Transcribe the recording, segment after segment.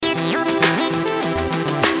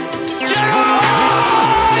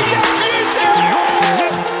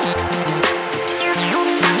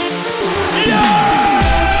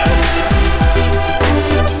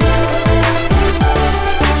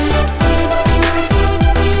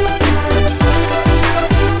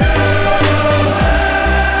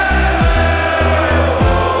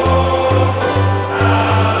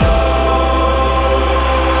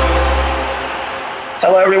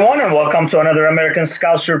to another American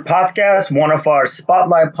Scouser podcast, one of our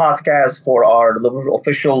spotlight podcasts for our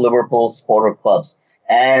official Liverpool supporter clubs.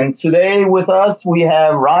 And today with us, we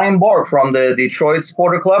have Ryan Borg from the Detroit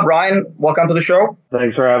Supporter Club. Ryan, welcome to the show.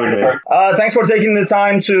 Thanks for having me. Thanks for taking the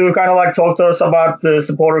time to kind of like talk to us about the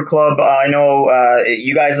supporter club. I know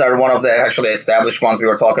you guys are one of the actually established ones. We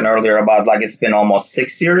were talking earlier about like it's been almost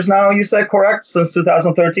 6 years now, you said, correct? Since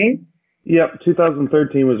 2013? Yep,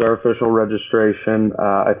 2013 was our official registration.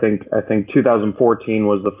 I think 2014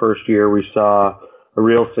 was the first year we saw a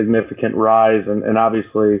real significant rise, and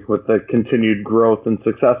obviously with the continued growth and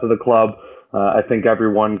success of the club, I think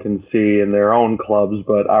everyone can see in their own clubs,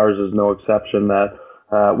 but ours is no exception, that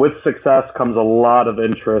with success comes a lot of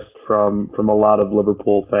interest from a lot of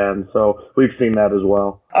Liverpool fans. So we've seen that as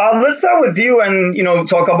well. Let's start with you and,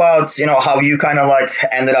 talk about, how you kind of like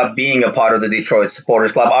ended up being a part of the Detroit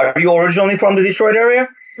Supporters Club. Are you originally from the Detroit area?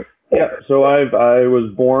 Yeah, so I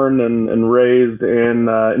was born and raised in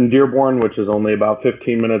Dearborn, which is only about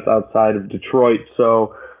 15 minutes outside of Detroit.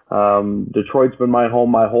 So Detroit's been my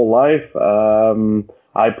home my whole life.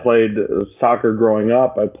 I played soccer growing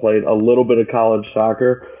up. I played a little bit of college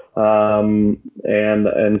soccer and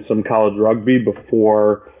some college rugby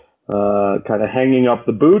before kind of hanging up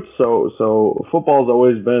the boots. So football's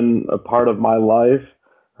always been a part of my life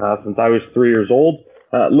since I was 3 years old.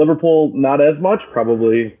 Liverpool, not as much,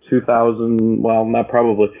 probably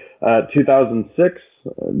 2006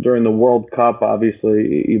 during the World Cup.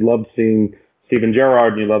 Obviously, you loved seeing Steven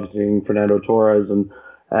Gerrard and you loved seeing Fernando Torres, and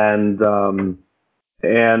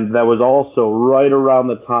that was also right around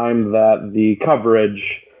the time that the coverage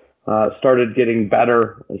started getting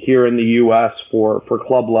better here in the U.S. for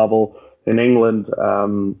club level in England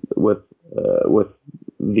with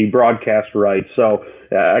the broadcast rights. So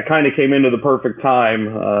I kind of came into the perfect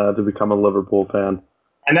time to become a Liverpool fan.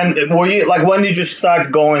 And then were you like, when did you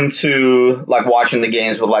start going to like watching the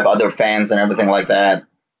games with like other fans and everything like that?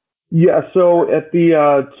 Yeah, so at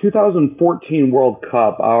the 2014 World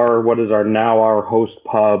Cup, our host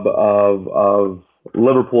pub of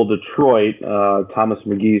Liverpool Detroit, Thomas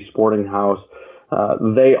McGee Sporting House,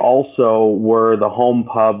 they also were the home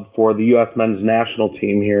pub for the U.S. men's national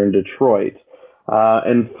team here in Detroit.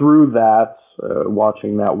 And through that,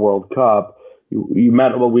 watching that World Cup, we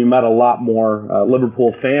met a lot more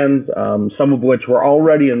Liverpool fans, some of which were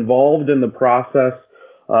already involved in the process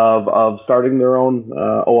of starting their own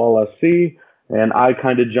OLSC, and I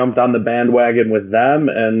kind of jumped on the bandwagon with them.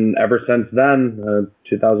 And ever since then,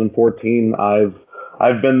 2014,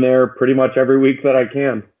 I've been there pretty much every week that I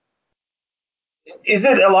can. Is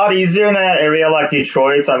it a lot easier in an area like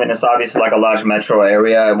Detroit? I mean, it's obviously like a large metro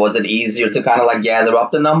area. Was it easier to kind of like gather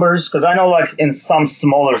up the numbers? Because I know like in some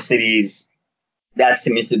smaller cities, that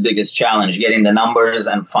seems the biggest challenge, getting the numbers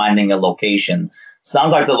and finding a location.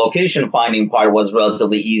 Sounds like the location finding part was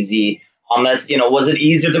relatively easy. Unless, was it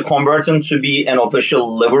easier to convert them to be an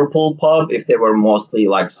official Liverpool pub if they were mostly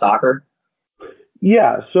like soccer?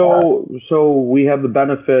 Yeah, so we have the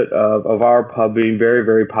benefit of our pub being very,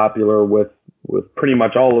 very popular with pretty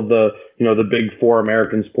much all of the the big four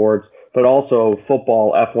American sports, but also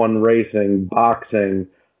football, F1 racing, boxing,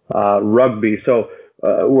 rugby. So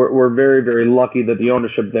we're very, very lucky that the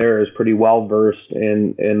ownership there is pretty well versed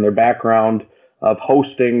in their background of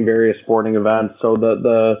hosting various sporting events. So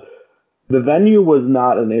the venue was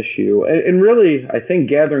not an issue, and really, I think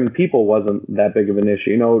gathering people wasn't that big of an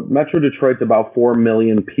issue. Metro Detroit's about 4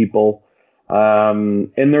 million people, and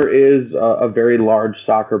there is a very large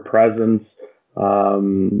soccer presence.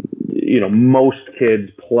 Most kids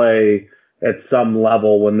play at some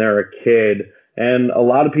level when they're a kid, and a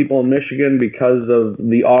lot of people in Michigan, because of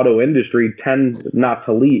the auto industry, tend not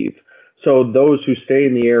to leave. So those who stay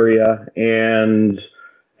in the area and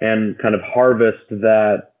kind of harvest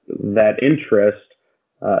that interest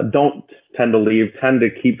don't tend to leave, tend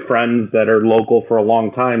to keep friends that are local for a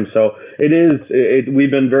long time. So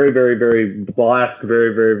we've been very, very, very blessed,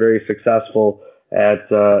 very, very, very successful at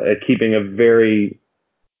keeping a very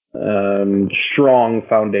strong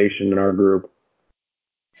foundation in our group.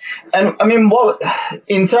 And I mean,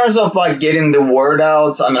 in terms of like getting the word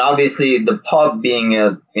out, I mean, obviously the pub being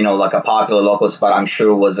like a popular local spot, I'm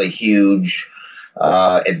sure was a huge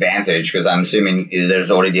advantage, because I'm assuming there's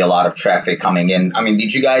already a lot of traffic coming in. I mean,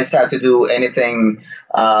 did you guys have to do anything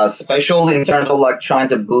special in terms of like trying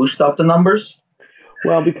to boost up the numbers?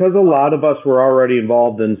 Well, because a lot of us were already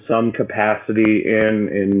involved in some capacity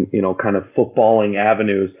in kind of footballing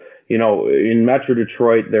avenues. In Metro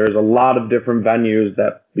Detroit, there's a lot of different venues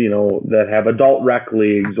that have adult rec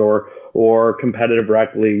leagues or competitive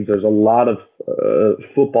rec leagues. There's a lot of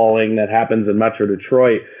footballing that happens in Metro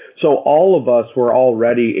Detroit. So all of us were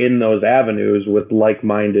already in those avenues with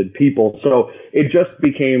like-minded people. So it just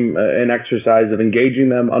became an exercise of engaging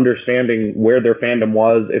them, understanding where their fandom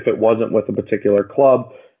was, if it wasn't with a particular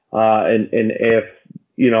club, and if,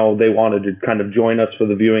 you know, they wanted to kind of join us for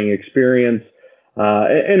the viewing experience.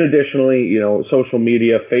 And additionally, you know, social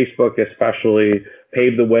media, Facebook especially,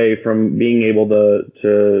 paved the way from being able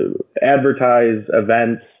to advertise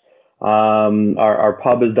events. Our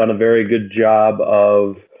pub has done a very good job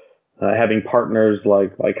of having partners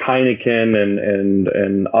like Heineken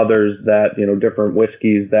and others that, you know, different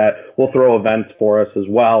whiskeys that will throw events for us as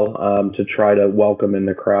well, to try to welcome in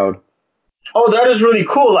the crowd. Oh, that is really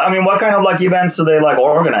cool. I mean, what kind of like events do they like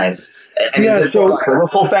organize? And is Yeah, it for so like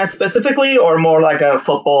Liverpool fans specifically, or more like a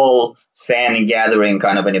football fan gathering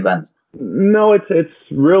kind of an event? no, it's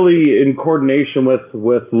really in coordination with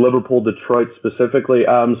Liverpool Detroit specifically.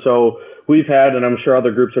 So we've had, and I'm sure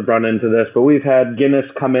other groups have run into this, but we've had Guinness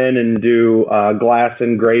come in and do glass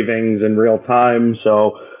engravings in real time.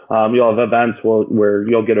 So you'll have events where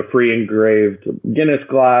you'll get a free engraved Guinness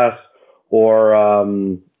glass, or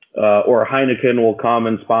Heineken will come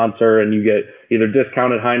and sponsor, and you get either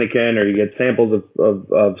discounted Heineken or you get samples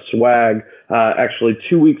of swag. Actually,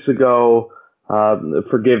 2 weeks ago.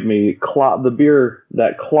 Forgive me, Klopp, the beer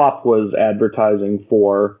that Klopp was advertising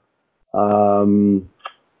for, the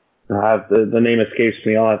name escapes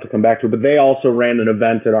me. I'll have to come back to it. But they also ran an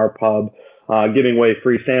event at our pub, giving away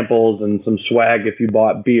free samples and some swag if you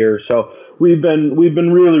bought beer. So we've been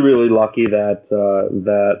really really lucky that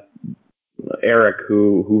Eric,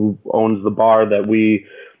 who owns the bar that we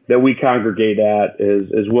congregate at,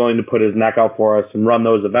 is willing to put his neck out for us and run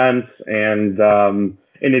those events.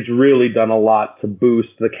 And it's really done a lot to boost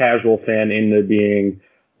the casual fan into being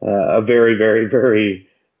a very, very, very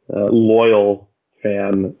loyal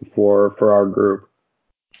fan for our group.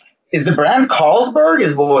 Is the brand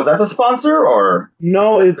Carlsberg? Was that the sponsor or?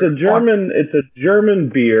 No, it's a German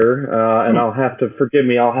beer, and I'll have to forgive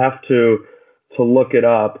me. I'll have to look it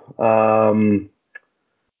up.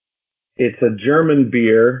 It's a German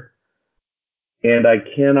beer, and I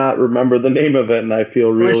cannot remember the name of it, and I feel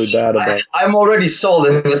really bad about it. I'm already sold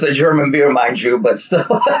if it's a German beer, mind you, but still.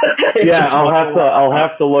 Yeah, I'll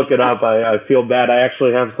have to look it up. I feel bad. I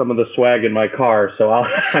actually have some of the swag in my car, so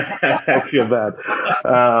I feel bad.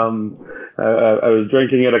 I was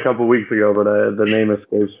drinking it a couple weeks ago, but the name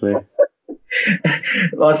escapes me.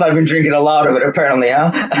 Well, I've been drinking a lot of it, apparently,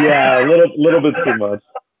 huh? Yeah, a little bit too much.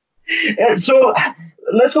 So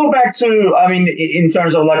let's go back to, I mean, in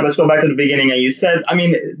terms of like, let's go back to the beginning. And you said, I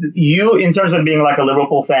mean, you, in terms of being like a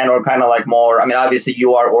Liverpool fan or kind of like more, I mean, obviously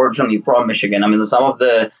you are originally from Michigan. I mean, some of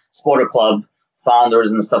the Sporter Club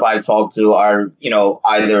founders and stuff I've talked to are, you know,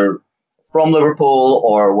 either from Liverpool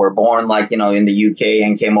or were born like, you know, in the UK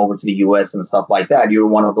and came over to the US and stuff like that. You're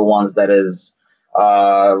one of the ones that is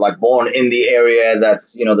like born in the area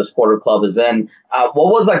that's, you know, the Sporter Club is in.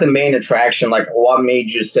 What was like the main attraction? Like, what made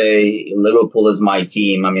you say Liverpool is my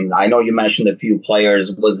team? I mean, I know you mentioned a few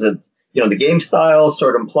players. Was it, you know, the game style,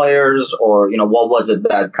 certain players, or, you know, what was it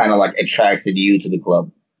that kind of like attracted you to the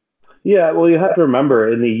club? Yeah, well, you have to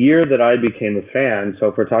remember, in the year that I became a fan, so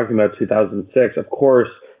if we're talking about 2006, of course,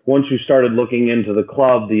 once you started looking into the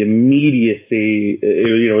club, the immediacy,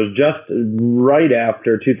 it was just right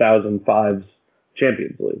after 2005's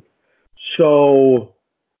Champions League. So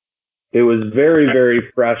it was very, very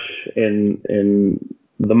fresh in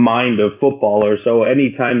the mind of footballers. So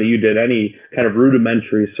anytime that you did any kind of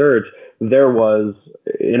rudimentary search, there was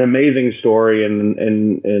an amazing story and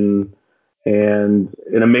an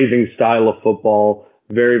amazing style of football.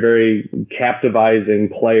 Very, very captivating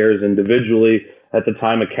players individually. At the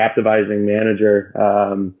time, a captivating manager.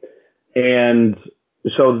 And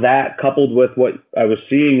so that, coupled with what I was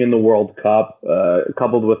seeing in the World Cup,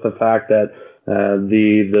 coupled with the fact that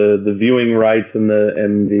the viewing rights and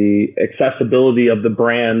the accessibility of the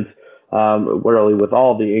brand, really with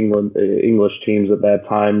all the English teams at that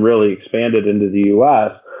time, really expanded into the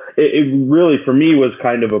U.S. It really, for me, was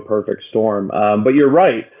kind of a perfect storm. But you're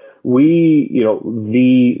right.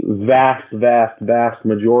 The vast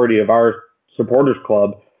majority of our supporters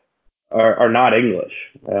club are not English.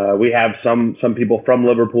 We have some people from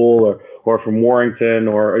Liverpool or from Warrington,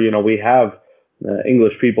 or, you know, we have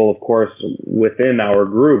English people, of course, within our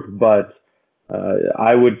group, but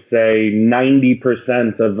I would say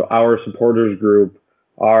 90% of our supporters group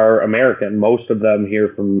are American, most of them here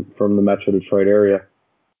from the Metro Detroit area.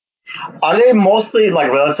 Are they mostly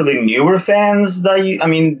like relatively newer fans that you, I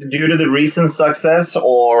mean, due to the recent success,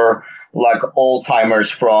 or like old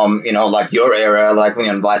timers from, you know, like your era, like when,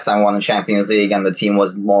 you know, last time won the Champions League and the team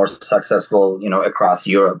was more successful, you know, across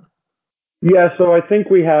Europe? Yeah, so I think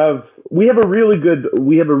we have a really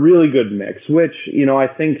good mix, which I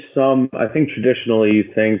think traditionally you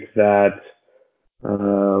think that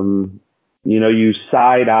um, you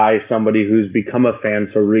side eye somebody who's become a fan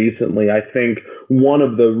so recently. I think one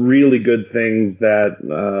of the really good things that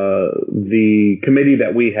the committee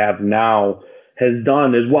that we have now has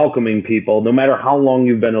done is welcoming people, no matter how long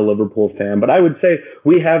you've been a Liverpool fan. But I would say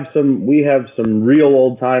we have some real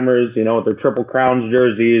old timers, with their Triple Crowns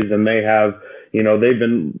jerseys, and they've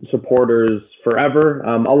been supporters forever.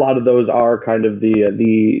 A lot of those are kind of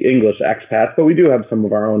the English expats, but we do have some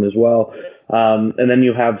of our own as well. And then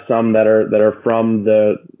you have some that are from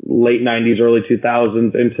the late '90s, early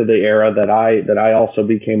 2000s into the era that I also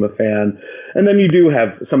became a fan. And then you do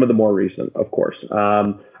have some of the more recent, of course.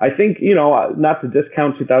 I think not to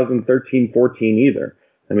discount 2013-14 either.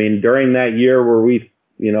 I mean, during that year where we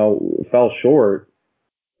fell short,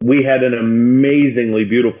 we had an amazingly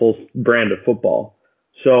beautiful brand of football.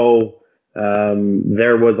 So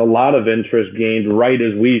there was a lot of interest gained right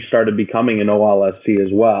as we started becoming an OLSC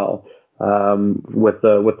as well, with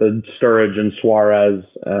the Sturridge and Suarez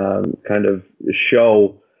kind of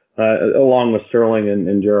show, along with Sterling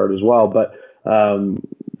and Gerrard as well. But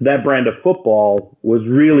that brand of football was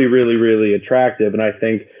really, really, really attractive, and I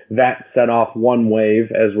think that set off one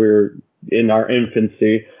wave as we were in our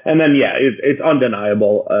infancy. And then, yeah, it's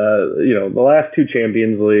undeniable. The last two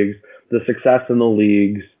Champions Leagues, the success in the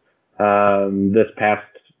leagues, this past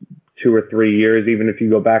 2 or 3 years, even if you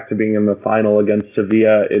go back to being in the final against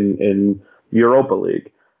Sevilla in Europa League.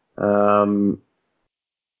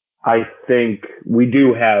 I think we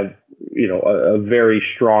do have, a very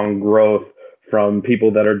strong growth from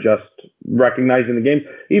people that are just recognizing the game,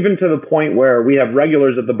 even to the point where we have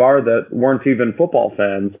regulars at the bar that weren't even football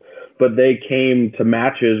fans, but they came to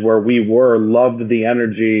matches where we were, loved the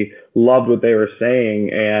energy, loved what they were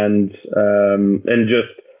saying, and just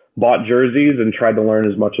bought jerseys and tried to learn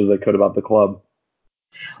as much as they could about the club.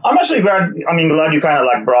 I'm actually glad. I mean, glad you kind of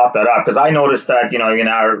like brought that up because I noticed that in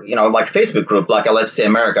our like Facebook group, like LFC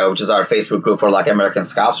America, which is our Facebook group for like American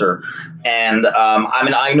Scouser, and I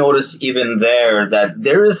mean, I noticed even there that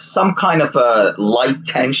there is some kind of a light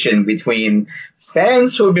tension between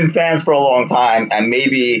fans who've been fans for a long time and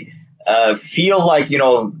maybe feel like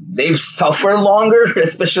they've suffered longer,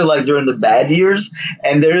 especially like during the bad years,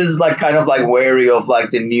 and there is like kind of like wary of like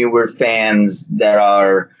the newer fans that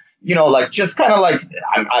are like just kind of like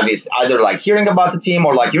I'm obviously either like hearing about the team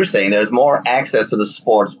or like you're saying, there's more access to the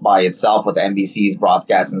sport by itself with NBC's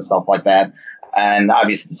broadcast and stuff like that. And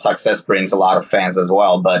obviously, the success brings a lot of fans as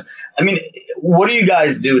well. But I mean, what do you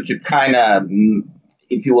guys do to kind of,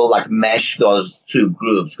 if you will, like mesh those two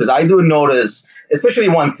groups? Because I do notice, especially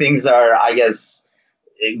when things are, I guess,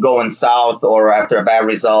 going south or after a bad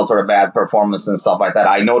result or a bad performance and stuff like that,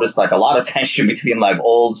 I noticed like a lot of tension between like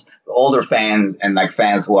older fans and like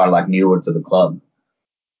fans who are like newer to the club.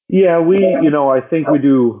 Yeah, I think we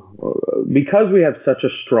do, because we have such a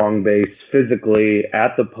strong base physically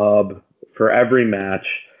at the pub for every match.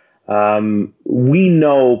 We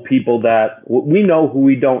know we know who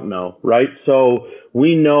we don't know, right? So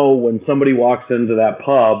we know when somebody walks into that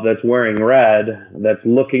pub that's wearing red, that's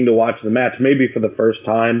looking to watch the match, maybe for the first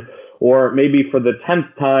time or maybe for the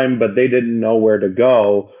 10th time, but they didn't know where to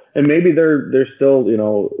go. And maybe they're still,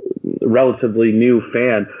 relatively new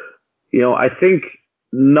fan. I think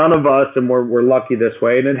none of us, and we're lucky this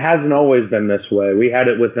way, and it hasn't always been this way. We had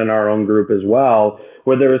it within our own group as well,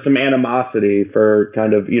 where there was some animosity for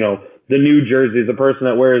kind of, the new jerseys, the person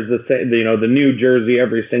that wears the new jersey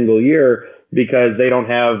every single year because they don't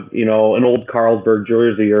have, an old Carlsberg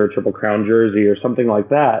jersey or a Triple Crown jersey or something like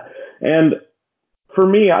that. And for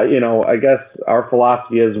me, I guess our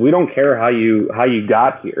philosophy is we don't care how you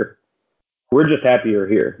got here. We're just happy you're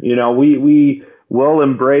here. We will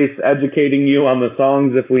embrace educating you on the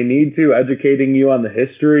songs if we need to, educating you on the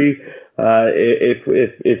history,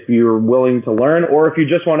 if you're willing to learn, or if you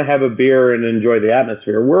just want to have a beer and enjoy the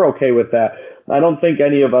atmosphere. We're okay with that. I don't think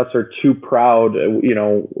any of us are too proud.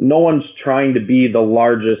 No one's trying to be the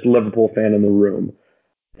largest Liverpool fan in the room.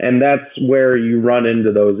 And that's where you run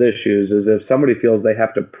into those issues, is if somebody feels they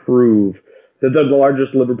have to prove that they're the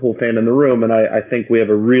largest Liverpool fan in the room. And I think we have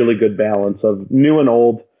a really good balance of new and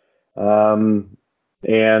old, and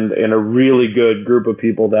a really good group of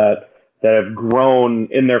people that have grown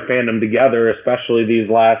in their fandom together, especially these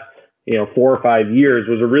last 4 or 5 years.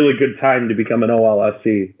 Was a really good time to become an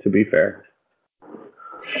OLSC, to be fair.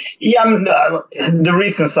 Yeah, the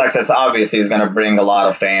recent success obviously is going to bring a lot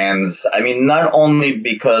of fans. I mean, not only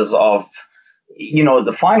because of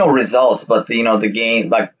the final results, but the game,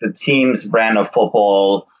 like the team's brand of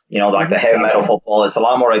football. like the heavy metal football. It's a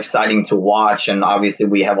lot more exciting to watch, and obviously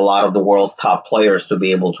we have a lot of the world's top players to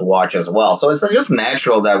be able to watch as well. So it's just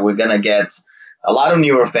natural that we're gonna get a lot of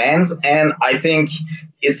newer fans, and I think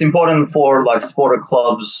it's important for like sport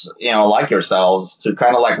clubs, like yourselves, to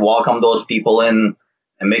kind of like welcome those people in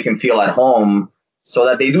and make them feel at home, so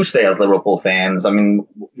that they do stay as Liverpool fans. I mean,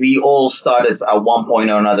 we all started at one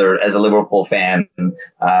point or another as a Liverpool fan,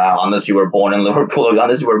 unless you were born in Liverpool, or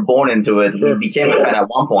unless you were born into it. We became a fan at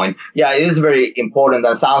one point. Yeah, it is very important.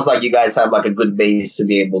 That sounds like you guys have like a good base to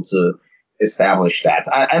be able to establish that.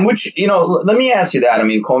 And which, let me ask you that. I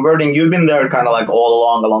mean, converting, you've been there kind of like all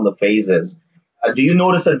along the phases. Do you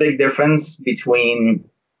notice a big difference between,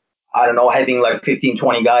 I don't know, having like 15,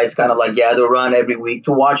 20 guys kind of like gather around every week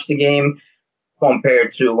to watch the game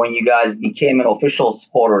compared to when you guys became an official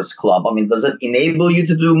supporters club? I mean, does it enable you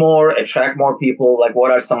to do more, attract more people? Like, what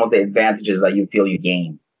are some of the advantages that you feel you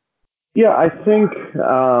gain? Yeah, I think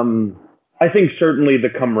certainly the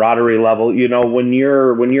camaraderie level. When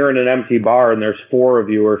you're in an empty bar and there's 4 of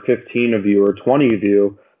you or 15 of you or 20 of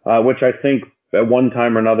you, which I think at one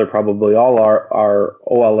time or another probably all our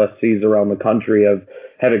OLSCs around the country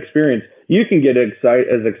have experienced. You can get as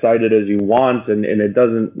excited as you want, and it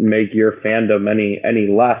doesn't make your fandom any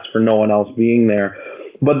less for no one else being there.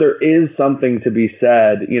 But there is something to be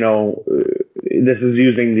said. This is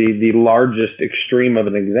using the largest extreme of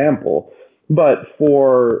an example. But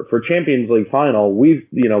for Champions League final,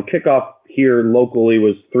 kickoff here locally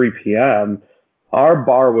was 3 p.m. Our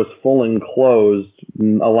bar was full and closed,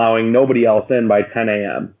 allowing nobody else in by 10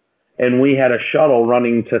 a.m. And we had a shuttle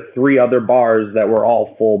running to 3 other bars that were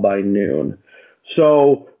all full by noon.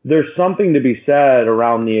 So there's something to be said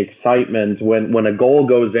around the excitement when a goal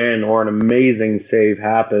goes in or an amazing save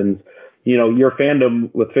happens. Your fandom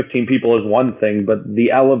with 15 people is one thing, but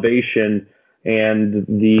the elevation and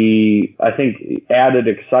I think, added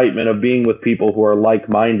excitement of being with people who are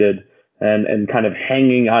like-minded and kind of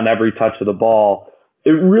hanging on every touch of the ball,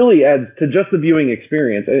 it really adds to just the viewing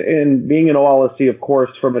experience. And being an OLSC, of course,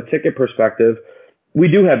 from a ticket perspective, we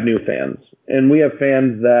do have new fans, and we have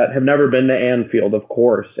fans that have never been to Anfield, of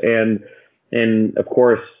course. And of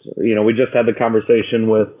course, we just had the conversation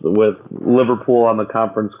with Liverpool on the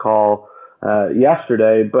conference call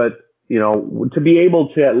yesterday, but to be able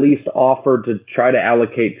to at least offer to try to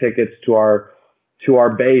allocate tickets to our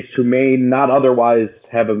base who may not otherwise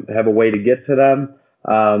have a way to get to them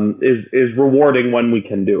is rewarding when we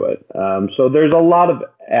can do it. So there's a lot of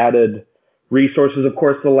added resources. Of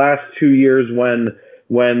course, the last 2 years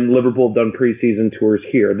when Liverpool have done preseason tours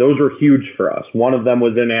here, those were huge for us. One of them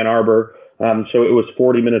was in Ann Arbor, so it was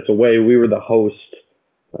 40 minutes away. We were the host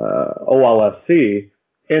OLSC,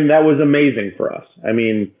 and that was amazing for us. I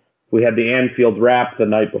mean, we had the Anfield Wrap the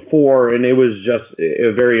night before, and it was just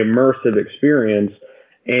a very immersive experience.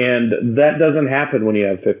 And that doesn't happen when you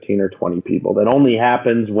have 15 or 20 people. That only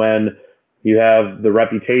happens when you have the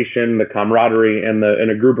reputation, the camaraderie, and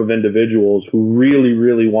a group of individuals who really,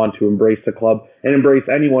 really want to embrace the club and embrace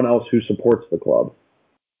anyone else who supports the club.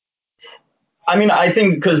 I mean, I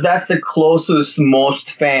think because that's the closest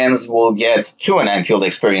most fans will get to an Anfield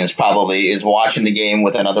experience, probably, is watching the game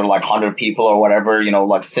with another like 100 people or whatever,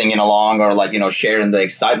 like singing along or like, sharing the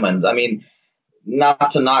excitement. I mean,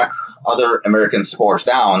 not to knock other American sports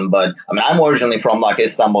down, but I mean, I'm originally from like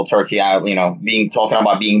Istanbul, Turkey. Talking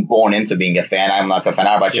about being born into being a fan. I'm like a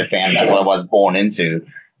Fenerbahce fan. That's what I was born into.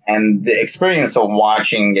 And the experience of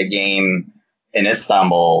watching a game in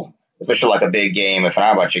Istanbul, especially like a big game, a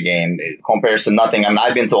Fenerbahce game, it compares to nothing. I mean,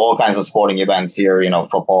 I've been to all kinds of sporting events here,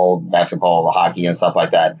 football, basketball, hockey, and stuff like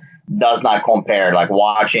that. Does not compare. Like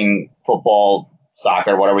watching football,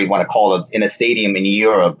 soccer, whatever you want to call it, in a stadium in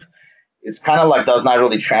Europe, it's kind of like does not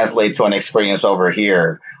really translate to an experience over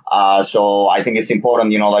here. So I think it's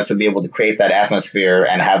important, like to be able to create that atmosphere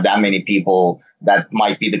and have that many people that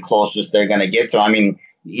might be the closest they're going to get to. I mean,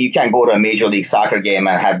 you can go to a Major League Soccer game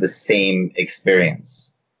and have the same experience.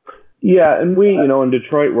 Yeah, and we, in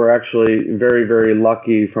Detroit, we're actually very, very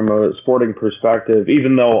lucky from a sporting perspective.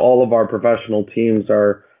 Even though all of our professional teams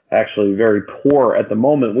are actually very poor at the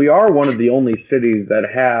moment, we are one of the only cities that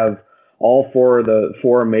have all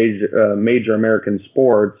four major American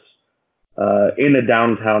sports in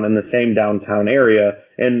the same downtown area.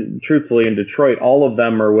 And truthfully, in Detroit, all of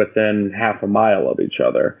them are within half a mile of each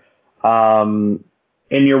other.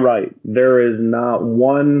 And you're right. There is not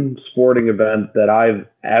one sporting event that I've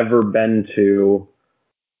ever been to.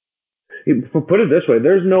 Put it this way,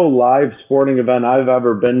 there's no live sporting event I've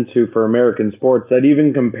ever been to for American sports that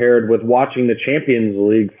even compared with watching the Champions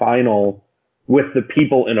League final with the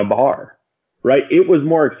people in a bar. right? It was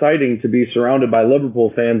more exciting to be surrounded by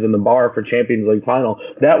Liverpool fans in the bar for Champions League final.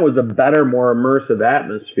 That was a better, more immersive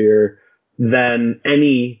atmosphere than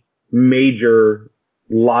any major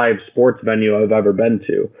live sports venue I've ever been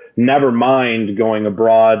to. Never mind going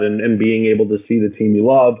abroad and being able to see the team you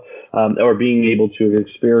love, or being able to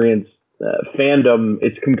experience fandom.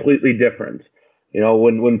 It's completely different.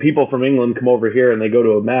 When people from England come over here and they go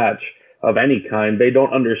to a match of any kind, they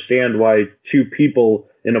don't understand why two people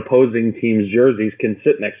in opposing teams' jerseys can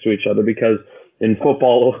sit next to each other, because in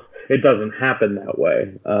football it doesn't happen that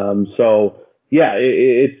way. So yeah,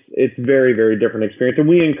 it's very, very different experience, and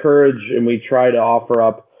we encourage and we try to offer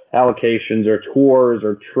up allocations or tours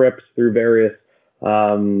or trips through various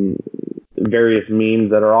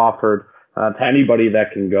means that are offered to anybody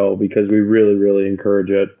that can go, because we really, really encourage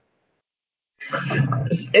it.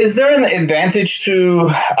 Is there an advantage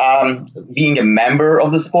to being a member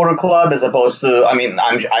of the supporter club as opposed to? I mean,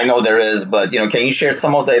 I know there is, but can you share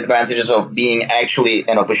some of the advantages of being actually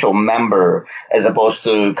an official member as opposed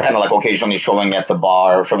to kind of like occasionally showing up at the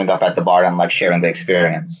bar and like sharing the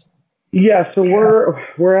experience? Yeah, so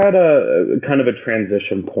we're at a kind of a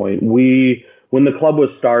transition point. When the club was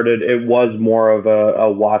started, it was more of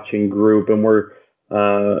a watching group, and we're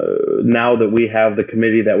now that we have the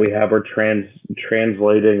committee that we have, we're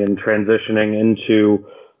translating and transitioning into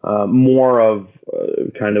more of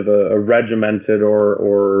kind of a regimented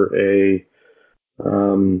or a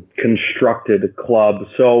constructed club.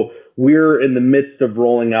 So we're in the midst of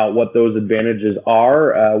rolling out what those advantages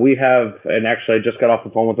are. We have, and actually I just got off the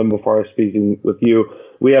phone with them before I was speaking with you.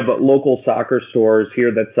 We have local soccer stores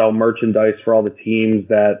here that sell merchandise for all the teams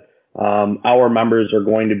that our members are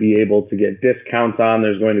going to be able to get discounts on.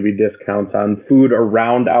 There's going to be discounts on food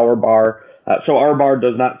around our bar. So our bar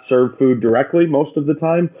does not serve food directly most of the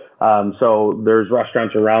time. So there's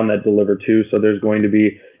restaurants around that deliver too. So there's going to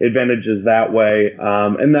be advantages that way.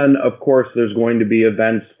 And then, of course, there's going to be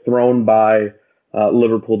events thrown by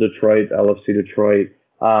Liverpool Detroit, LFC Detroit,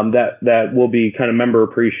 that will be kind of member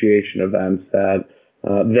appreciation events that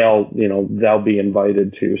they'll be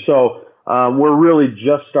invited to. So we're really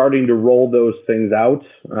just starting to roll those things out.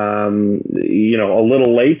 A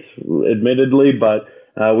little late, admittedly, but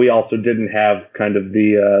we also didn't have kind of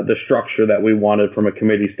the structure that we wanted from a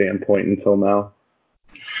committee standpoint until now.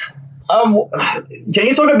 Can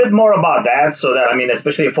you talk a bit more about that? So that, I mean,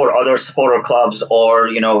 especially for other supporter clubs or,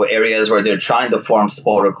 areas where they're trying to form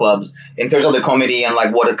supporter clubs, in terms of the committee and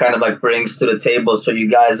like what it kind of like brings to the table so you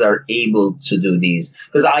guys are able to do these?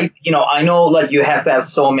 Because I know like you have to have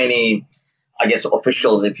so many, I guess,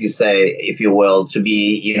 officials, if you will, to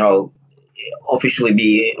be, officially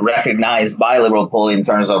be recognized by Liverpool in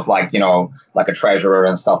terms of like a treasurer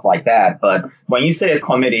and stuff like that. But when you say a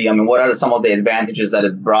committee, I mean, what are some of the advantages that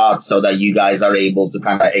it brought so that you guys are able to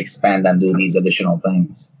kind of expand and do these additional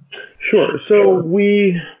things? Sure. So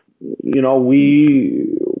we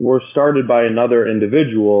were started by another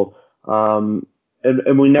individual, and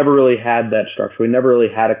we never really had that structure. We never really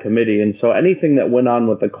had a committee. And so anything that went on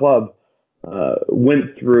with the club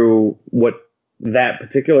went through what that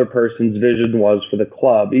particular person's vision was for the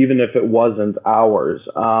club, even if it wasn't ours.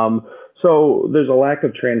 So there's a lack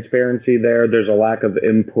of transparency there. There's a lack of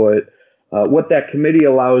input. What that committee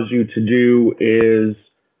allows you to do is,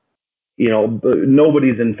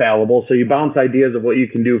 nobody's infallible. So you bounce ideas of what you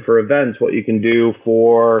can do for events, what you can do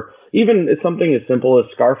for even something as simple as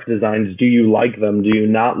scarf designs. Do you like them? Do you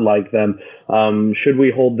not like them? Should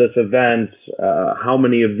we hold this event? How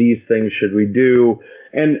many of these things should we do?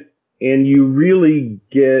 And you really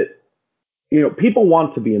get, people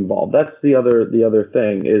want to be involved. That's the other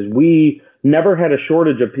thing, is we never had a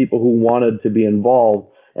shortage of people who wanted to be involved.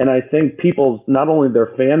 And I think people's, not only their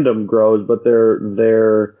fandom grows, but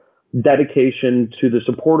their dedication to the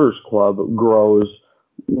supporters club grows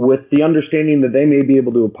with the understanding that they may be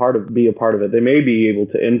able to be a part of it. They may be able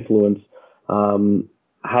to influence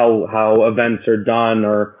how events are done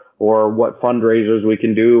or what fundraisers we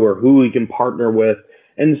can do or who we can partner with.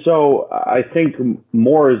 And so I think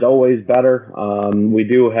more is always better. We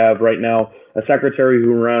do have right now a secretary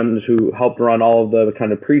who helped run all of the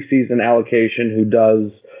kind of preseason allocation, who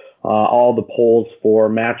does all the polls for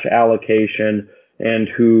match allocation, and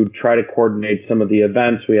who try to coordinate some of the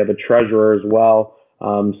events. We have a treasurer as well,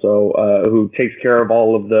 who takes care of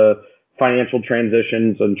all of the financial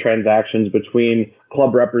transitions and transactions between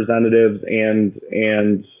club representatives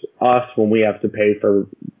and us when we have to pay for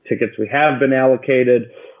tickets we have been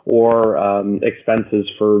allocated, or expenses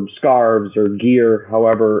for scarves or gear,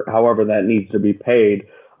 however that needs to be paid.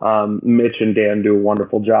 Mitch and Dan do a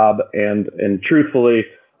wonderful job, and truthfully,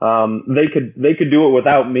 they could do it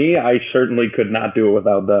without me. I certainly could not do it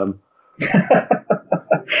without them.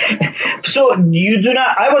 So you do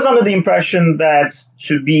not. I was under the impression that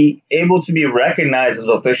to be able to be recognized as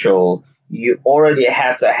official, you already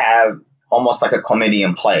had to have almost like a committee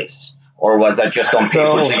in place, or was that just on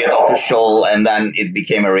paper to So get official and then it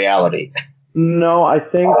became a reality? no, I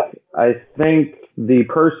think the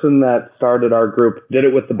person that started our group did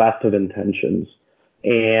it with the best of intentions,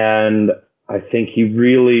 and I think he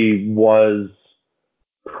really was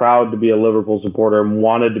proud to be a Liverpool supporter and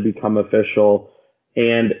wanted to become official.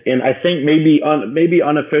 And I think maybe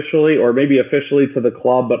unofficially or maybe officially to the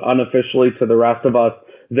club, but unofficially to the rest of us,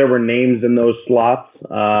 there were names in those slots.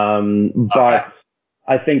 Okay. But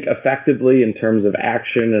I think effectively in terms of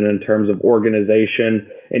action and in terms of organization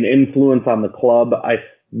and influence on the club,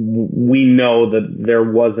 we know that there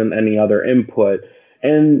wasn't any other input.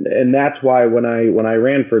 And that's why when I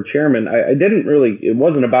ran for chairman, I didn't really, it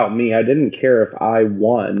wasn't about me. I didn't care if I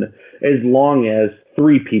won as long as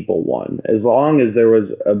three people won, as long as there was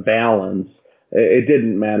a balance. It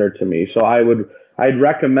didn't matter to me. So I'd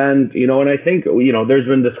recommend, and I think, there's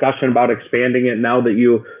been discussion about expanding it now that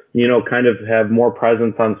kind of have more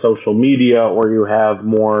presence on social media, or you have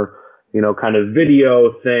more, kind of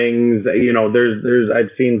video things. I've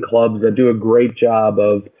seen clubs that do a great job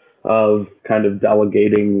of kind of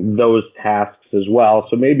delegating those tasks as well.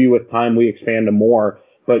 So maybe with time we expand to more,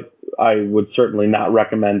 but I would certainly not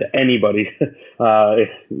recommend anybody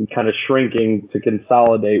kind of shrinking to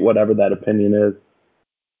consolidate whatever that opinion is.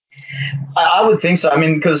 I would think so. I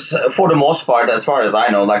mean, because for the most part, as far as I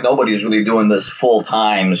know, like nobody's really doing this full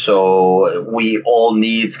time. So we all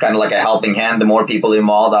need kind of like a helping hand. The more people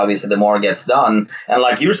involved, obviously, the more gets done. And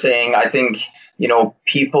like you're saying, I think,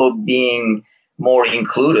 people being more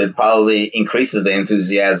included probably increases the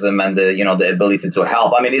enthusiasm and the ability to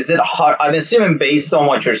help. I mean, is it hard? I'm assuming based on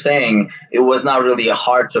what you're saying, it was not really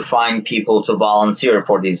hard to find people to volunteer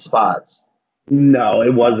for these spots. No,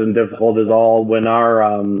 it wasn't difficult at all. When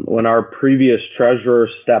our previous treasurer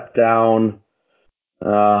stepped down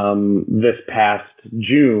this past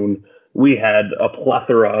June, we had a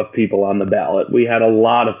plethora of people on the ballot. We had a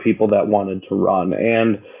lot of people that wanted to run,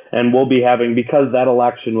 and we'll be having, because that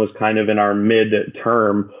election was kind of in our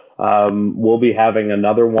mid-term. We'll be having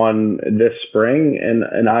another one this spring,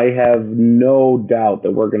 and I have no doubt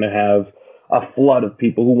that we're going to have a flood of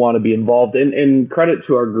people who want to be involved. And credit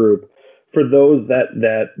to our group for those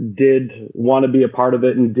that did want to be a part of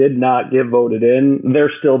it and did not get voted in.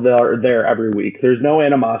 They're still there every week. There's no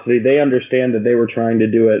animosity. They understand that they were trying to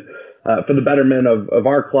do it for the betterment of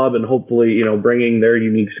our club, and hopefully, bringing their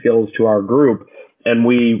unique skills to our group. And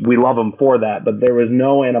we love them for that. But there was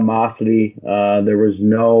no animosity. There was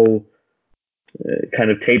no kind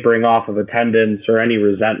of tapering off of attendance or any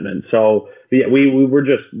resentment. So yeah,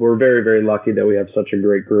 we're very, very lucky that we have such a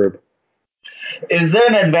great group. Is there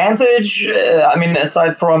an advantage, I mean,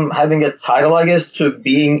 aside from having a title, I guess, to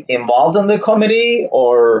being involved in the committee,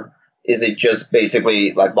 or is it just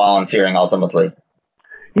basically like volunteering ultimately?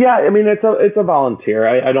 Yeah, I mean it's a volunteer.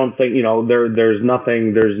 I don't think there's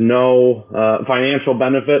no financial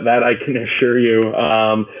benefit that I can assure you.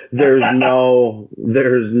 There's no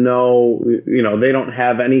they don't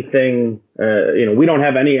have anything. We don't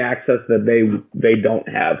have any access that they don't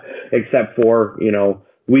have, except for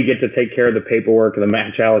we get to take care of the paperwork, the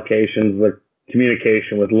match allocations, the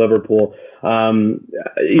communication with Liverpool.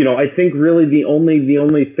 I think really the only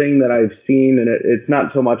thing that I've seen, and it's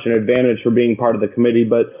not so much an advantage for being part of the committee,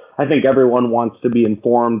 but I think everyone wants to be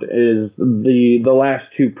informed, is the last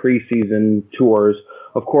two preseason tours,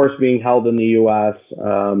 of course, being held in the U.S.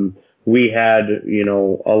 We had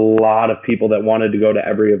a lot of people that wanted to go to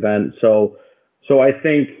every event, so I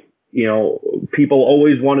think people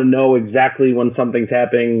always want to know exactly when something's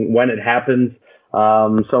happening, when it happens.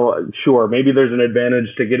 So sure, maybe there's an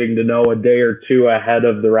advantage to getting to know a day or two ahead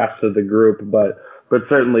of the rest of the group, but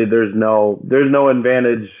certainly there's no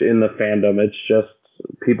advantage in the fandom. It's just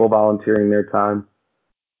people volunteering their time.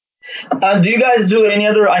 Do you guys do any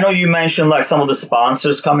other? I know you mentioned like some of the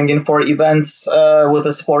sponsors coming in for events with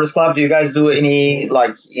the supporters club. Do you guys do any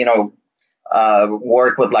like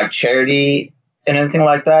work with like charity and anything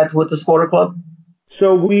like that with the supporter club?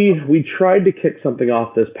 So we tried to kick something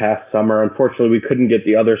off this past summer. Unfortunately, we couldn't get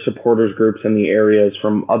the other supporters groups in the areas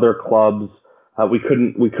from other clubs. We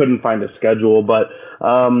couldn't find a schedule, but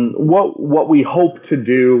what we hope to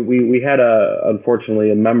do, we had unfortunately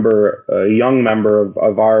a young member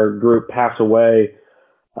of our group pass away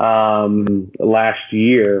last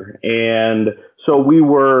year, and so we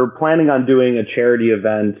were planning on doing a charity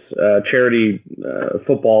event, charity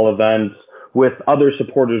football event with other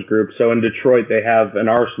supporters groups. So in Detroit, they have an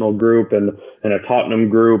Arsenal group and a Tottenham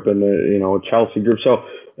group and a Chelsea group. So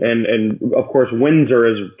and of course Windsor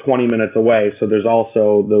is 20 minutes away. So there's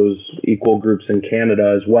also those equal groups in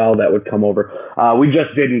Canada as well that would come over. We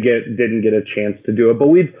just didn't get a chance to do it, but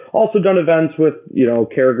we've also done events with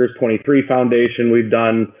Carragher's 23 Foundation. We've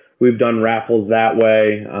done raffles that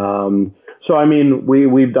way. So I mean,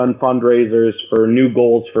 we've done fundraisers for new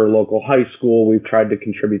goals for local high school. We've tried to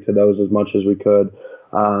contribute to those as much as we could.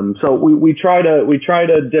 So we try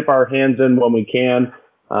to dip our hands in when we can.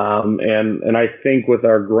 And I think with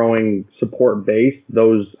our growing support base,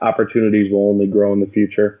 those opportunities will only grow in the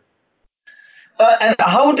future. And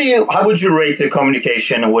how would you rate the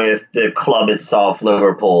communication with the club itself,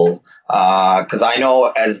 Liverpool? Because I know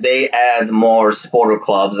as they add more supporter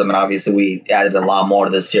clubs, I mean, obviously we added a lot more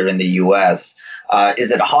this year in the U.S.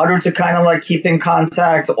 Is it harder to kind of like keep in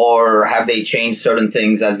contact, or have they changed certain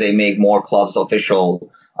things as they make more clubs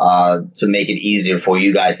official to make it easier for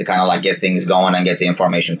you guys to kind of like get things going and get the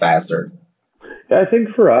information faster? I think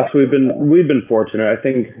for us, we've been fortunate. I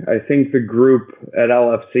think the group at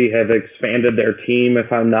LFC have expanded their team,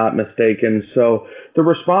 if I'm not mistaken. So the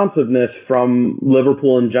responsiveness from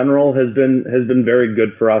Liverpool in general has been very good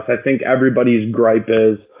for us. I think everybody's gripe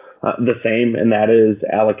is the same, and that is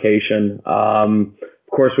allocation.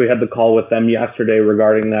 Of course, we had the call with them yesterday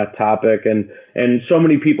regarding that topic, and so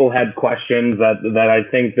many people had questions that I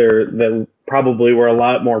think there probably were a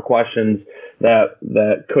lot more questions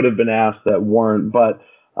that could have been asked that weren't. But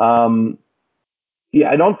I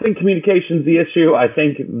don't think communication's the issue. I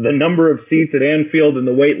think the number of seats at Anfield and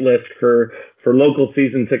the wait list for local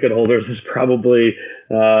season ticket holders is probably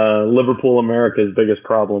Liverpool America's biggest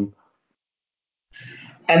problem.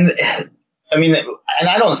 And I mean, and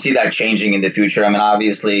I don't see that changing in the future. I mean,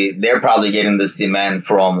 obviously, they're probably getting this demand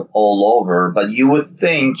from all over, but you would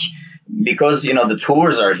think because, the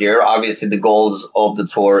tours are here, obviously the goals of the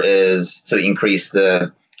tour is to increase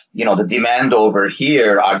the demand over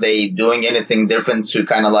here. Are they doing anything different to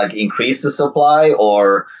kind of like increase the supply?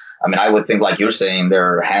 Or, I mean, I would think, like you're saying,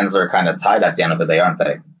 their hands are kind of tied at the end of the day, aren't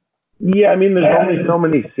they? Yeah, I mean, there's only so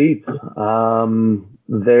many seats.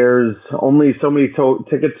 There's only so many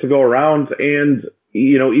tickets to go around. And,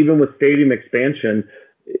 even with stadium expansion,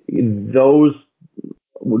 those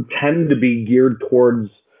would tend to be geared towards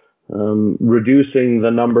reducing the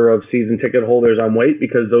number of season ticket holders on wait,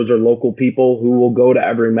 because those are local people who will go to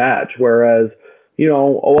every match. Whereas,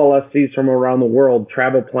 OLSCs from around the world,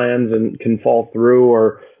 travel plans and can fall through,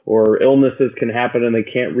 or illnesses can happen and they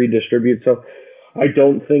can't redistribute. So I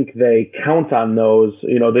don't think they count on those.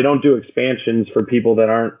 They don't do expansions for people that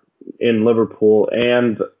aren't in Liverpool.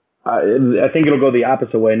 And I think it'll go the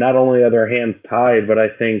opposite way. Not only are their hands tied, but I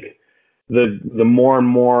think the more and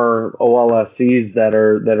more OLSCs that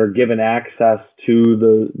are given access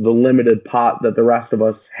to the limited pot that the rest of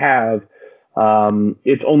us have,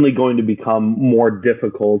 it's only going to become more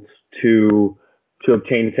difficult to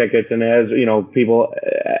obtain tickets. And as people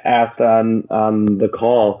asked on the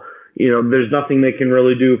call, there's nothing they can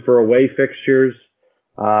really do for away fixtures,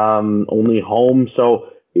 only home. So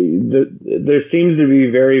there seems to be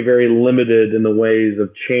very, very limited in the ways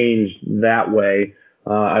of change that way.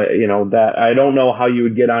 That I don't know how you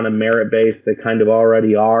would get on a merit base. They kind of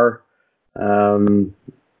already are. And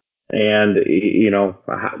you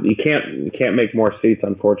can't make more seats,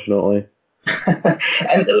 unfortunately.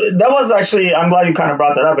 And that was actually, I'm glad you kind of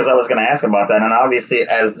brought that up, because I was going to ask about that. And obviously,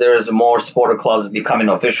 as there's more supporter clubs becoming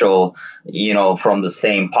official, from the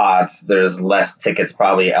same pots, there's less tickets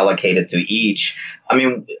probably allocated to each. I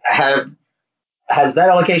mean, has that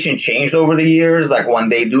allocation changed over the years? Like when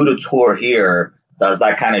they do the tour here, does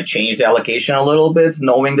that kind of change the allocation a little bit,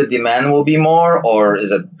 knowing the demand will be more, or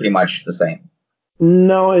is it pretty much the same?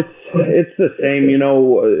 No, it's the same.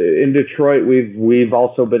 In Detroit, we've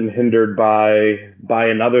also been hindered by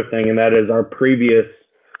another thing, and that is our previous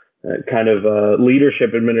kind of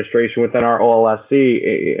leadership administration within our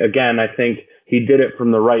OLSC. Again, I think he did it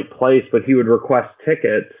from the right place, but he would request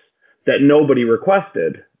tickets that nobody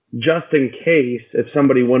requested, just in case if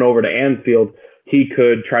somebody went over to Anfield, he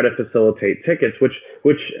could try to facilitate tickets,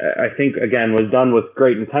 which I think, again, was done with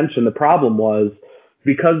great intention. The problem was,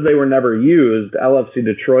 because they were never used, LFC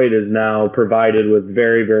Detroit is now provided with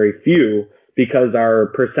very, very few, because our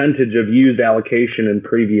percentage of used allocation in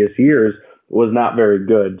previous years was not very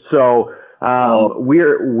good. So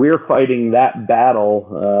we're fighting that battle.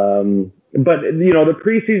 But the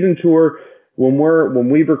preseason tour, when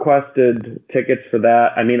we've requested tickets for that,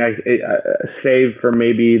 I mean, I save for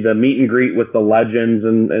maybe the meet and greet with the legends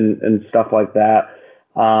and stuff like that.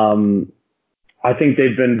 I think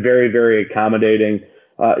they've been very, very accommodating.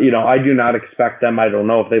 I do not expect them. I don't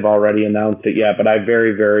know if they've already announced it yet, but I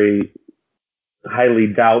very, very highly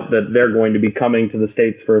doubt that they're going to be coming to the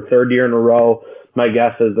States for a third year in a row. My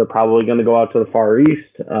guess is they're probably going to go out to the Far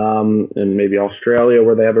East and maybe Australia,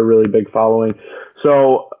 where they have a really big following.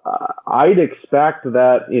 So I'd expect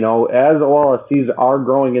that, as OLSCs are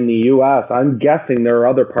growing in the U.S., I'm guessing there are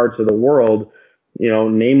other parts of the world,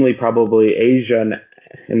 namely probably Asia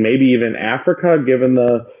and maybe even Africa, given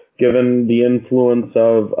the influence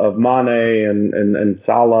of Mane and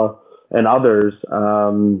Salah and others.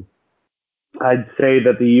 I'd say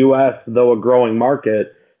that the U.S., though a growing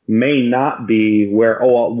market, may not be where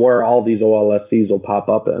all these OLSCs will pop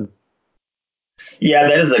up in. Yeah,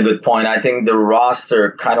 that is a good point. I think the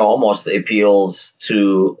roster kind of almost appeals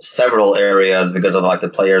to several areas because of like the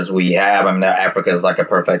players we have. I mean, Africa is like a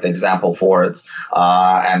perfect example for it.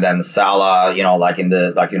 And then Salah, like in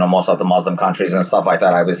most of the Muslim countries and stuff like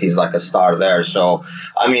that, obviously he's like a star there. So,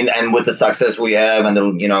 I mean, and with the success we have and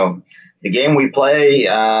the game we play,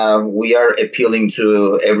 we are appealing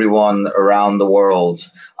to everyone around the world.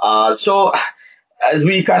 So as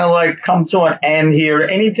we kind of like come to an end here,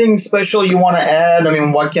 anything special you want to add? I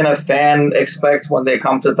mean, what can a fan expect when they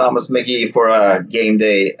come to Thomas McGee for a game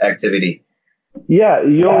day activity? Yeah,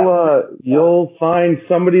 you'll find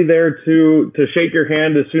somebody there to shake your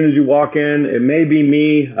hand as soon as you walk in. It may be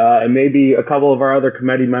me, it may be a couple of our other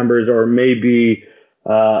committee members, or maybe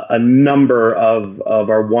a number of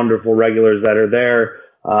our wonderful regulars that are there.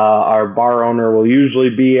 Our bar owner will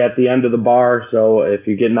usually be at the end of the bar, so if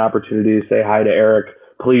you get an opportunity to say hi to Eric,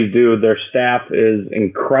 please do. Their staff is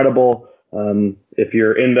incredible. If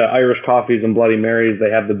you're into Irish coffees and Bloody Marys,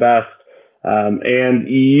 they have the best. And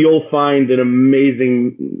you'll find an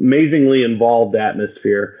amazingly involved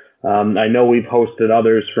atmosphere. I know we've hosted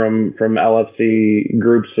others from LFC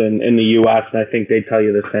groups in the U.S., and I think they tell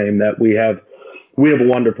you the same, that we have a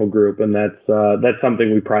wonderful group, and that's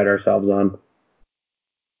something we pride ourselves on.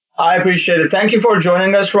 I appreciate it. Thank you for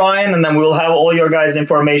joining us, Ryan. And then we'll have all your guys'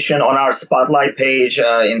 information on our Spotlight page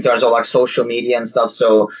in terms of like social media and stuff.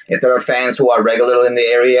 So if there are fans who are regularly in the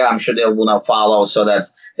area, I'm sure they will now follow so that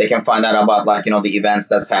they can find out about like, the events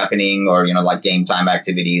that's happening or, like game time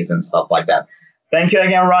activities and stuff like that. Thank you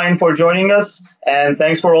again, Ryan, for joining us. And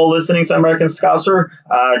thanks for all listening to American Scouser.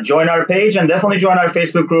 Join our page and definitely join our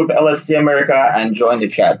Facebook group, LFC America, and join the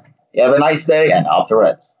chat. You have a nice day and up the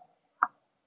Reds.